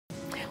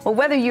Well,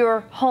 whether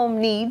your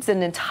home needs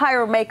an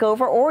entire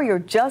makeover or you're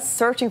just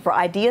searching for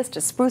ideas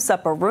to spruce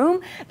up a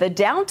room, the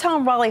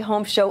Downtown Raleigh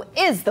Home Show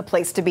is the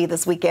place to be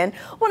this weekend.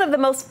 One of the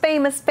most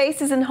famous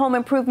spaces in home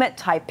improvement,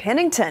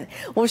 Pennington,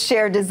 will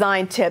share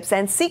design tips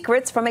and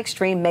secrets from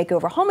Extreme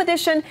Makeover Home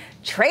Edition,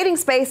 trading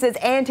spaces,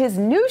 and his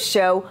new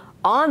show,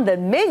 On the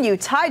Menu.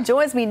 Ty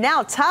joins me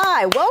now.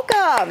 Ty,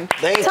 welcome.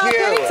 Thank you.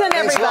 Pennington,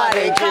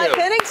 everybody. Ty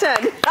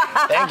Pennington.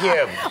 Thank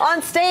you.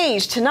 On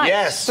stage tonight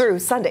yes. through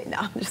Sunday. No,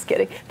 I'm just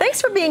kidding. Thanks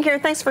for being here.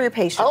 Thanks for your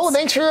patience. Oh,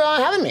 thanks for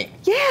having me.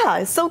 Yeah,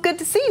 it's so good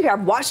to see you here.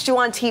 I've watched you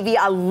on TV.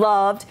 I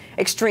loved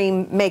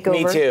Extreme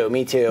Makeover. Me too.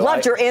 Me too.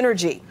 Loved your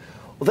energy.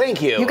 Well,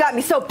 thank you. You got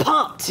me so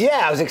pumped.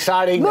 Yeah, I was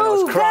excited. I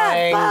was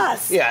crying. That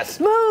bus. Yes.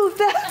 Move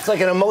that. It's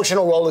like an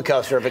emotional roller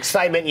coaster of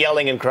excitement,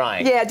 yelling, and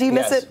crying. Yeah. Do you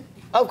miss it?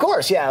 Of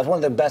course, yeah. It was one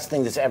of the best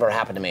things that's ever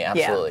happened to me,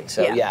 absolutely.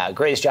 So, yeah,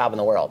 greatest job in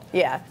the world.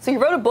 Yeah. So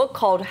you wrote a book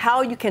called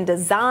How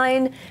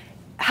Design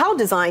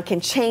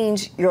Can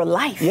Change Your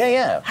Life. Yeah,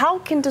 yeah. How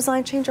can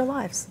design change our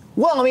lives?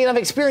 Well, I mean, I've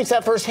experienced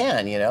that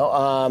firsthand, you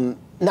know.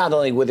 Not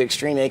only with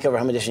Extreme Makeover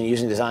Home Edition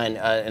using design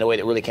in a way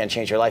that really can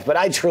change your life, but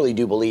I truly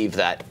do believe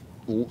that,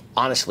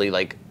 honestly,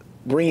 like,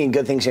 bringing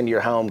good things into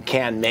your home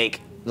can make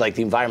like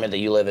the environment that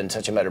you live in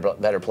such a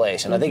better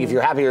place. And I think if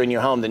you're happier in your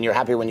home, then you're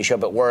happier when you show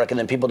up at work, and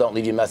then people don't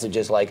leave you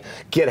messages like,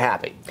 get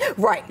happy.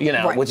 Right. You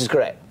know, which is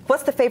great.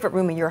 What's the favorite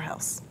room in your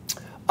house?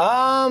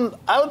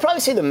 I would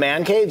probably say the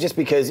man cave, just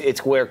because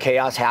it's where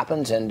chaos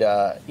happens, and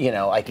you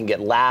know, I can get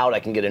loud,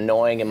 I can get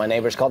annoying, and my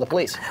neighbors call the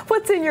police.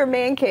 What's in your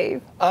man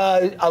cave?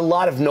 A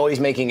lot of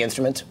noise-making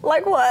instruments.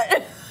 Like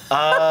what?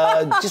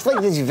 Just like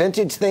these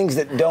vintage things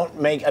that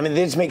don't make, I mean,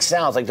 they just make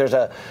sounds. Like there's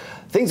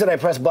things that I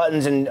press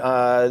buttons, and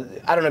I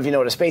don't know if you know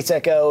what a space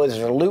echo is.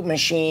 There's loop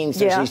machines.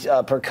 There's these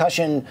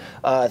percussion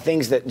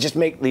things that just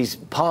make these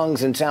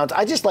pongs and sounds.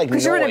 I just like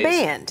noise. Because you're in a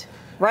band,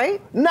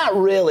 right? Not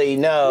really.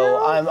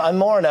 No. I'm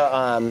more in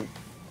a.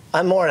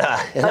 I'm more in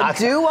a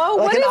duo.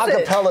 Like what an a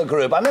cappella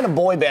group. I'm in a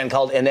boy band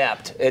called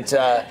Inept. It's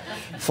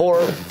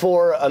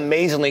four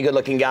amazingly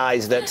good-looking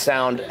guys that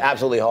sound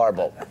absolutely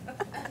horrible.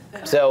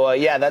 So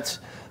yeah, that's.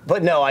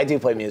 But no, I do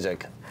play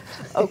music.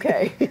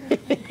 Okay.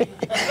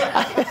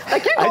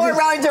 Like you're going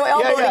around your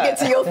elbow to get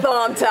to your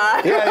thumb,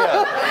 Ty.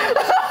 Yeah.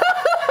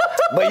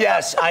 But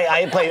yes,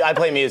 I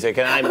play music,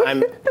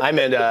 and I'm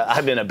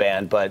in a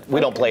band, but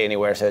we don't play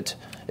anywhere, so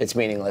it's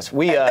meaningless.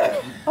 We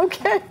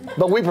okay.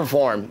 But we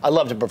perform. I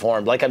love to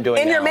perform, like I'm doing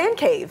now. In your man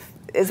cave.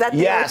 Is that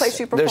the only place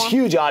you perform? There's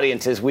huge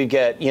audiences. We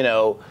get, you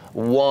know,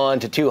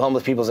 1 to 2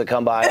 homeless people that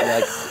come by,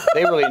 and like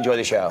they really enjoy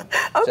the show.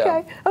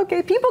 Okay, so.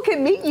 Okay. People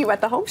can meet you at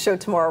the home show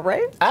tomorrow,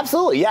 right?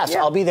 Absolutely, yes. Yeah.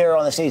 I'll be there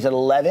on the stage at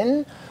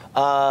 11.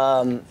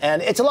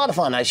 And it's a lot of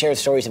fun. I share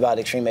stories about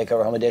Extreme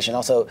Makeover Home Edition.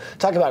 Also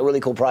talk about really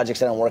cool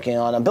projects that I'm working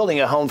on. I'm building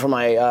a home for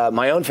my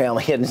my own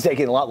family, and it's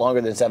taking a lot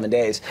longer than 7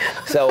 days.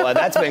 So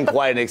that's been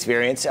quite an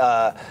experience,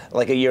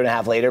 like a year and a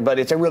half later. But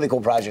it's a really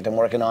cool project I'm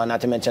working on,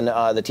 not to mention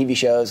the TV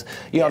shows.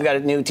 You know, I've got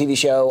a new TV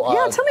show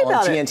tell me on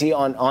about TNT it.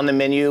 on the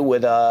menu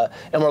with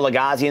Emeril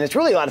Lagasse, and it's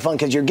really a lot of fun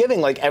because you're giving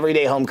like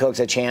everyday home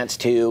cooks a chance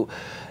to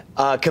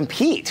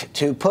compete,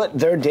 to put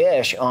their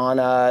dish on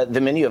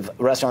the menu of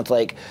restaurants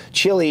like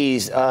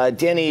Chili's,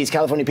 Denny's,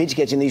 California Pizza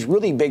Kitchen, these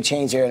really big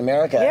chains here in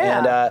America.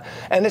 Yeah.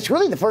 And it's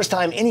really the first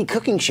time any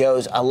cooking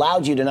shows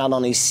allowed you to not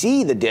only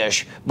see the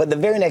dish, but the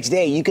very next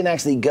day you can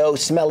actually go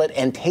smell it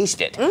and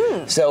taste it.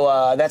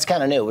 So that's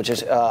kind of new, which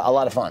is a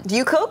lot of fun. Do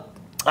you cook?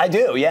 I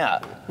do,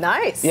 yeah.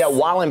 Nice. Yeah,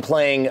 while I'm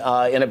playing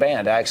in a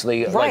band,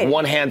 actually. Like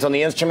one hand's on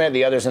the instrument,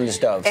 the other's in the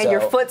stove. And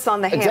your foot's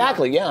on the hammer.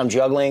 Exactly, yeah, I'm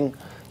juggling.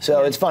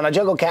 So it's fun. I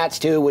juggle cats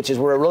too, which is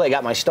where I really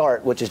got my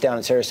start, which is down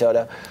in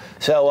Sarasota.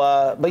 So,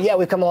 but yeah,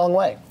 we've come a long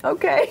way.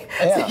 Okay.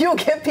 Yeah. So you'll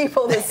get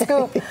people the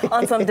scoop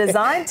on some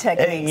design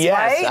techniques,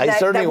 yes, right? I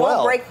certainly will. That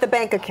won't break the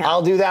bank account.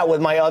 I'll do that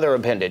with my other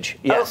appendage,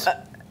 yes.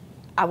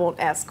 I won't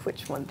ask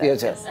which one that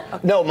is. Okay.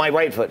 No, my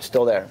right foot's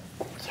still there.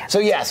 Yes. So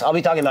yes, I'll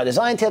be talking about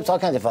design tips, all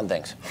kinds of fun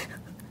things.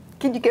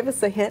 Can you give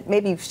us a hint?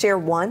 Maybe share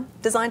one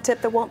design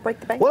tip that won't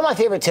break the bank? One of my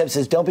favorite tips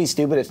is don't be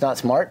stupid, it's not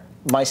smart.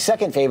 My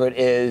second favorite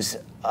is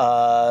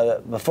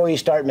before you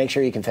start, make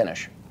sure you can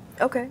finish.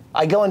 Okay.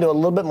 I go into a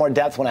little bit more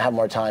depth when I have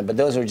more time, but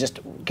those are just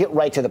get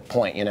right to the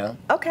point, you know?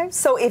 Okay.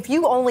 So if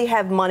you only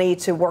have money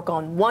to work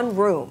on one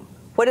room,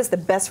 what is the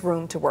best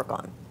room to work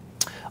on?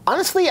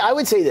 Honestly, I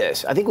would say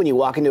this. I think when you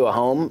walk into a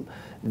home,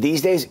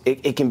 these days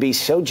it can be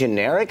so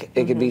generic.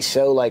 It can be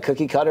so like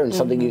cookie cutter and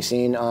something you've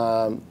seen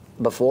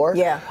before.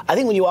 Yeah. I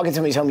think when you walk into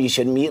somebody's home, you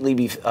should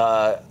immediately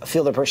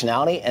feel their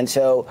personality. And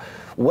so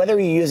whether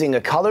you're using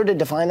a color to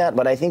define that,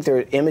 but I think there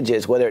are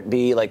images, whether it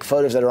be like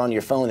photos that are on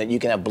your phone that you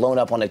can have blown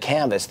up on a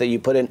canvas that you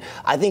put in.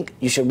 I think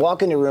you should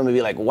walk into a room and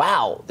be like,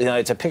 wow, you know,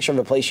 it's a picture of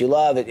a place you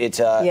love. It's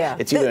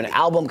either an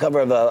album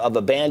cover of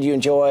a band you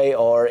enjoy,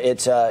 or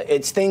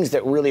it's things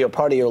that really are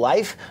part of your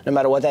life, no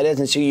matter what that is.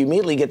 And so you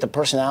immediately get the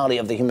personality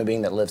of the human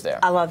being that lives there.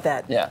 I love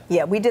that. Yeah.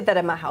 Yeah, we did that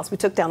at my house. We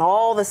took down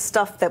all the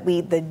stuff that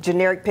the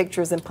generic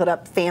pictures, and put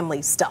up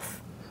family stuff.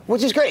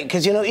 Which is great,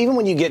 because, you know, even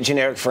when you get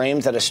generic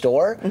frames at a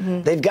store,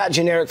 they've got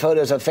generic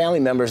photos of family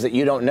members that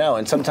you don't know,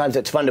 and sometimes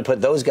it's fun to put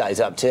those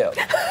guys up, too.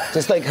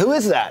 Just like, who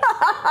is that?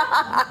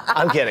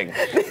 I'm kidding.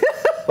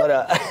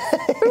 But,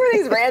 who are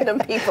these random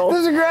people?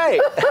 This is great.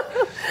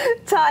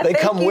 Todd, they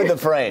come with the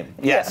frame.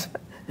 Yes. Yeah.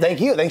 Thank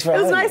you. Thanks for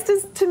having me. It was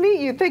nice to meet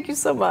you. Thank you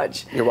so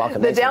much. You're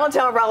welcome. The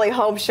Downtown Raleigh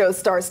Home Show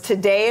starts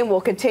today and will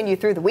continue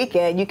through the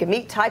weekend. You can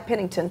meet Ty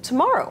Pennington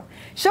tomorrow.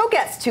 Show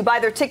guests who buy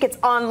their tickets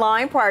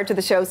online prior to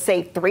the show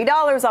save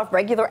 $3 off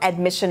regular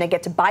admission and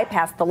get to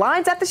bypass the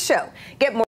lines at the show. Get more